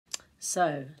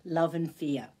So, love and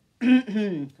fear.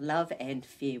 Love and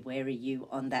fear. Where are you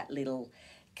on that little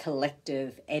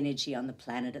collective energy on the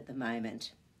planet at the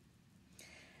moment?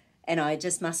 And I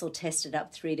just muscle tested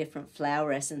up 3 different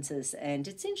flower essences, and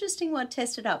it's interesting what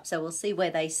tested up. So we'll see where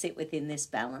they sit within this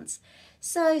balance.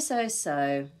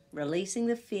 So, releasing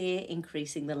the fear,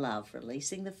 increasing the love.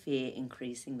 Releasing the fear,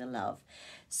 increasing the love.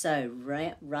 So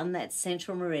run that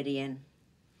central meridian.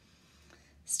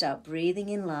 Start breathing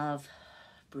in love,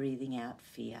 breathing out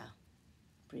fear.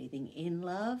 Breathing in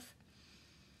love,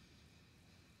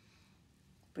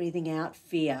 breathing out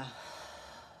fear.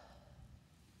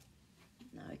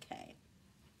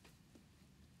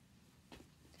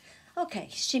 Okay,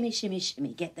 shimmy, shimmy,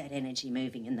 shimmy. Get that energy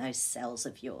moving in those cells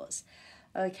of yours.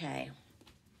 Okay.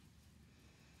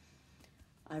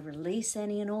 I release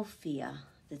any and all fear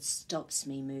that stops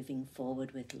me moving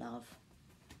forward with love.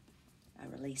 I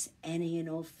release any and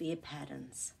all fear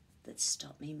patterns that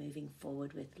stop me moving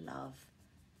forward with love.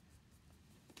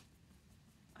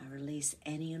 I release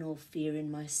any and all fear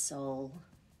in my soul,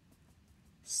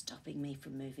 stopping me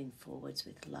from moving forwards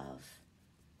with love,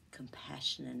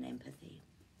 compassion and empathy.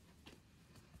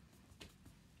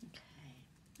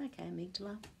 Okay,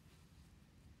 amygdala.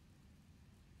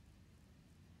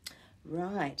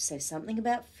 Right, so something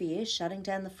about fear, shutting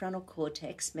down the frontal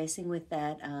cortex, messing with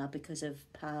that because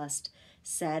of past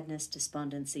sadness,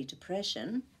 despondency,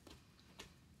 depression,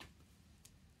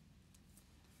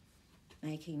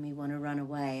 making me want to run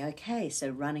away. Okay, so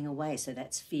running away, so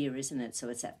that's fear, isn't it? So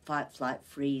it's that fight, flight,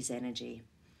 freeze energy.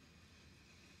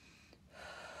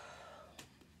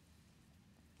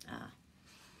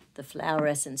 The flower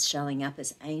essence showing up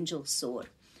as angel sword.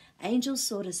 Angel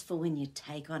sword is for when you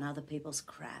take on other people's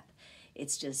crap.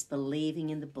 It's just believing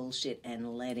in the bullshit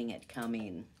and letting it come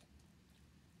in.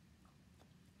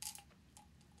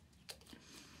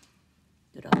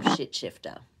 Good old shit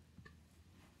shifter.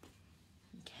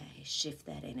 Okay, shift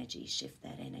that energy, shift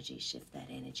that energy, shift that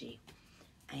energy.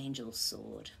 Angel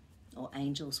sword or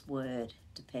angel's word,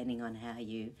 depending on how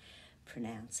you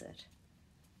pronounce it.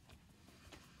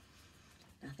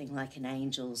 Nothing like an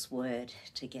angel's word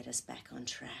to get us back on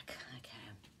track. Okay,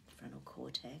 frontal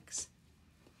cortex.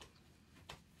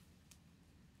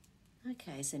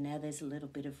 Okay, so now there's a little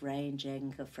bit of rage,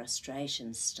 anger,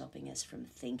 frustration stopping us from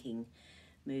thinking,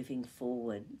 moving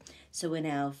forward. So when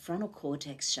our frontal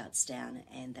cortex shuts down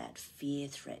and that fear,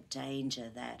 threat,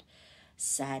 danger, that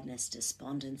sadness,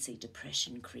 despondency,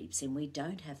 depression creeps in, we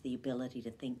don't have the ability to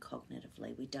think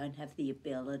cognitively. We don't have the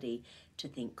ability to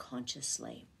think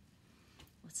consciously.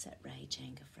 What's that rage,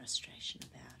 anger, frustration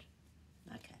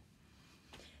about? Okay.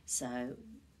 So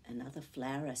another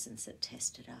flower essence that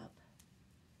tested up.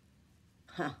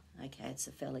 Okay, it's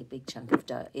a fairly big chunk of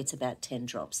dough. It's about 10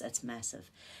 drops. That's massive.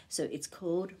 So it's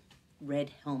called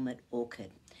Red Helmet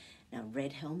Orchid. Now,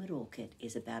 Red Helmet Orchid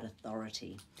is about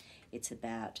authority. It's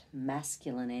about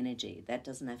masculine energy. That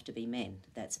doesn't have to be men.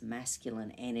 That's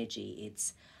masculine energy.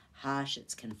 It's harsh,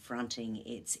 it's confronting,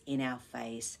 it's in our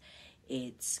face,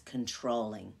 it's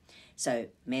controlling. So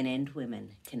men and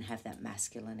women can have that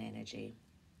masculine energy.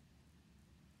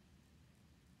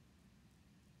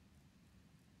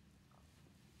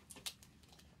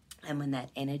 And when that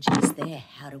energy is there,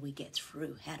 how do we get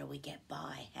through? How do we get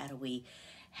by? How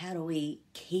do we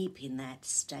keep in that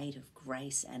state of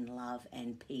grace and love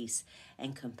and peace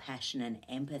and compassion and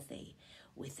empathy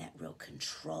with that real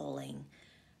controlling,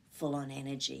 full-on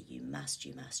energy? You must.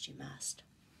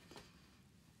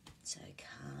 So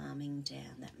calming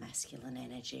down that masculine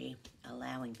energy,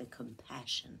 allowing the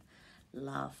compassion,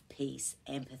 love, peace,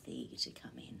 empathy to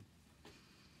come in.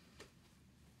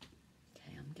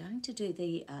 Okay, I'm going to do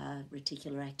the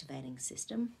reticular activating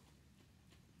system.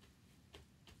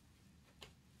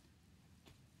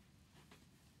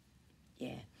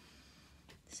 Yeah,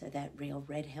 so that real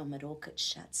red helmet orchid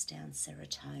shuts down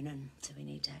serotonin, so we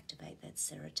need to activate that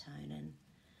serotonin.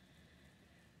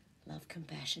 Love,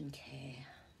 compassion, care.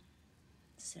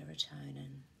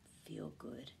 Serotonin, feel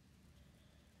good.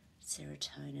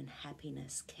 Serotonin,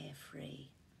 happiness, carefree.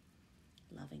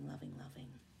 Loving.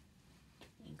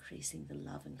 Increasing the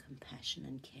love and compassion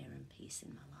and care and peace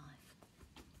in my life.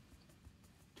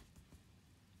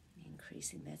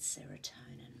 Increasing that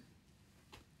serotonin.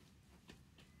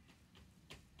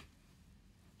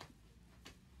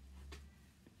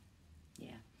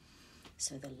 Yeah.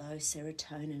 So the low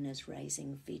serotonin is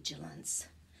raising vigilance.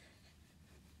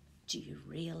 Do you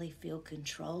really feel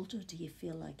controlled, or do you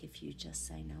feel like if you just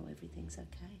say no, everything's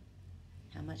okay?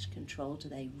 How much control do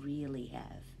they really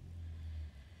have?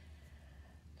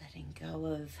 Letting go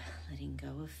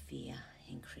of fear,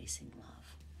 increasing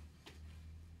love.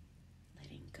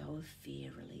 Letting go of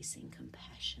fear, releasing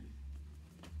compassion.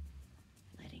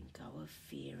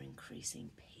 fear,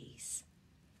 increasing peace.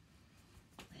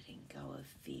 Letting go of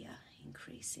fear,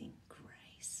 increasing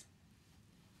grace.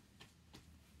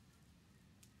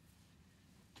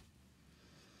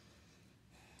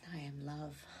 I am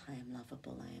love, I am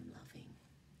lovable, I am loving.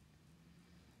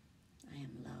 I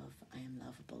am love, I am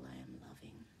lovable, I am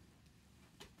loving.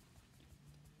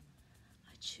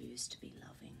 I choose to be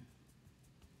loving.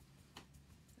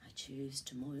 I choose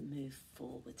to move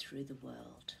forward through the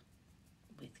world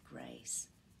with grace,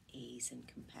 ease and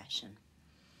compassion.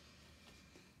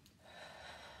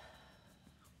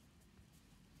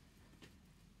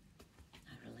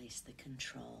 I release the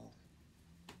control.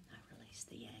 I release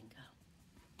the anger.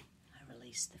 I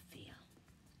release the fear.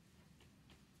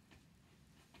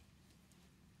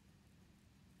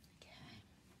 Okay,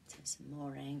 so some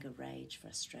more anger, rage,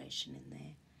 frustration in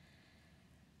there.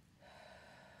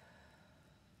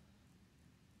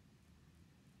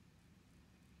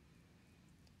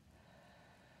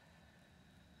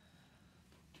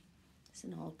 There's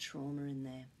an old trauma in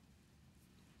there.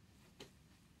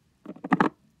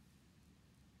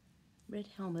 Red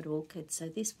Helmet Orchid. So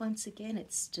this, once again,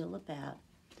 it's still about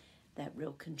that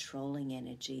real controlling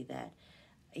energy, that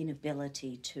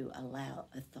inability to allow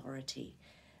authority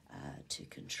to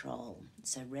control.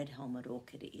 So Red Helmet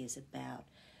Orchid is about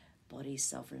body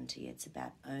sovereignty. It's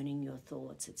about owning your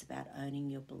thoughts. It's about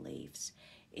owning your beliefs.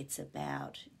 It's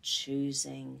about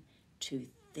choosing to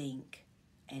think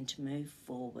and to move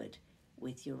forward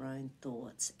with your own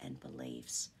thoughts and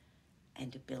beliefs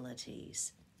and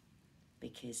abilities.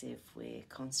 Because if we're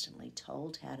constantly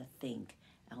told how to think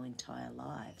our entire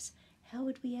lives, how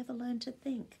would we ever learn to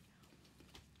think?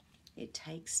 It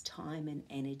takes time and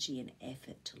energy and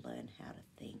effort to learn how to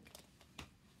think.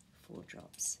 4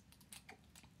 drops.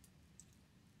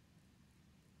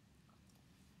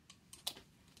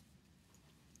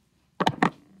 Okay.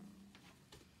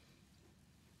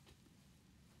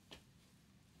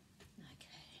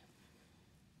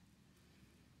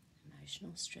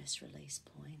 Emotional stress release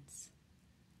points.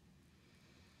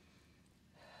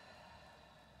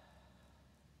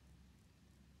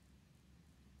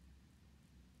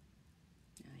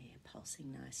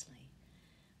 Pulsing nicely.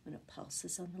 When it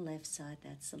pulses on the left side,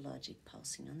 that's the logic.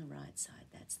 Pulsing on the right side,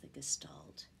 that's the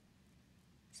gestalt.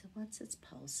 So once it's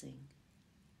pulsing,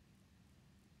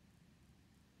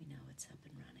 we know it's up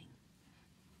and running.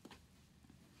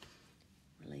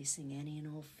 Releasing any and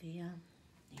all fear,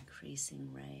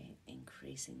 increasing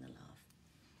the love.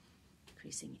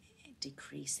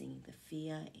 Decreasing the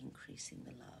fear, increasing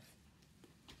the love.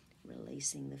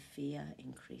 Releasing the fear,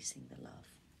 increasing the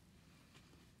love.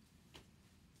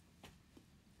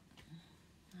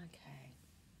 Okay.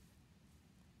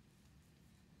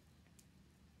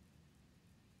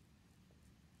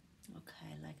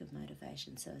 Okay, lack of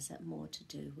motivation. So is that more to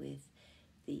do with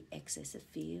the excess of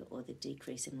fear or the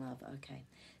decrease in love? Okay.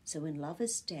 So when love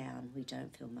is down, we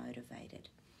don't feel motivated.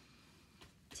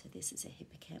 So this is a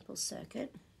hippocampal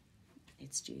circuit.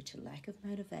 It's due to lack of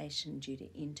motivation, due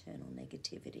to internal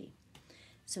negativity.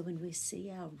 So when we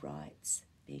see our rights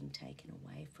being taken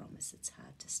away from us, it's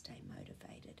hard to stay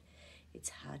motivated. It's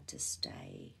hard to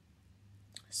stay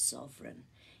sovereign.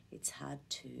 It's hard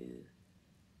to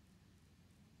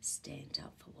stand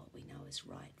up for what we know is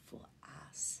right for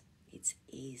us. It's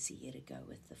easier to go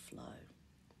with the flow.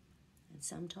 And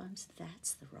sometimes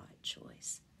that's the right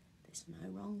choice. There's no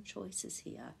wrong choices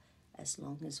here as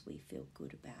long as we feel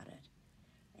good about it.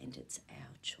 And it's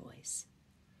our choice.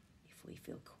 If we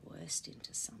feel coerced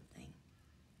into something,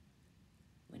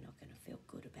 we're not going to feel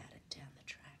good about it down the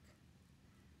track.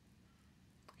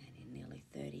 And in nearly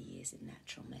 30 years in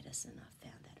natural medicine, I've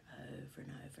found that over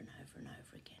and over and over and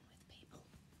over again with people.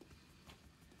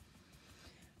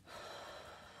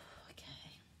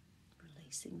 Okay,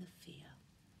 releasing the fear,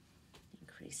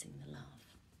 increasing the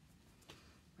love.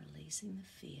 Releasing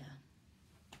the fear,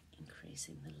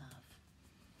 increasing the love.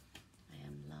 I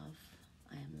am love,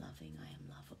 I am loving, I am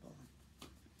lovable.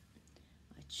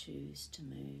 I choose to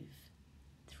move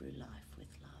through life with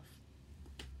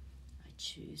love. I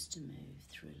choose to move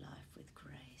through life with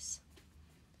grace.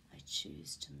 I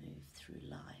choose to move through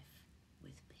life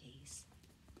with peace.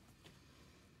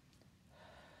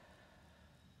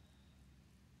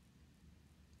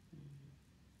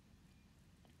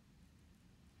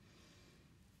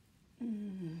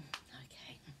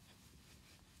 Okay.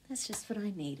 That's just what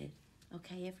I needed.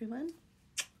 Okay, everyone?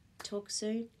 Talk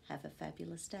soon. Have a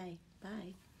fabulous day.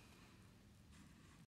 Bye.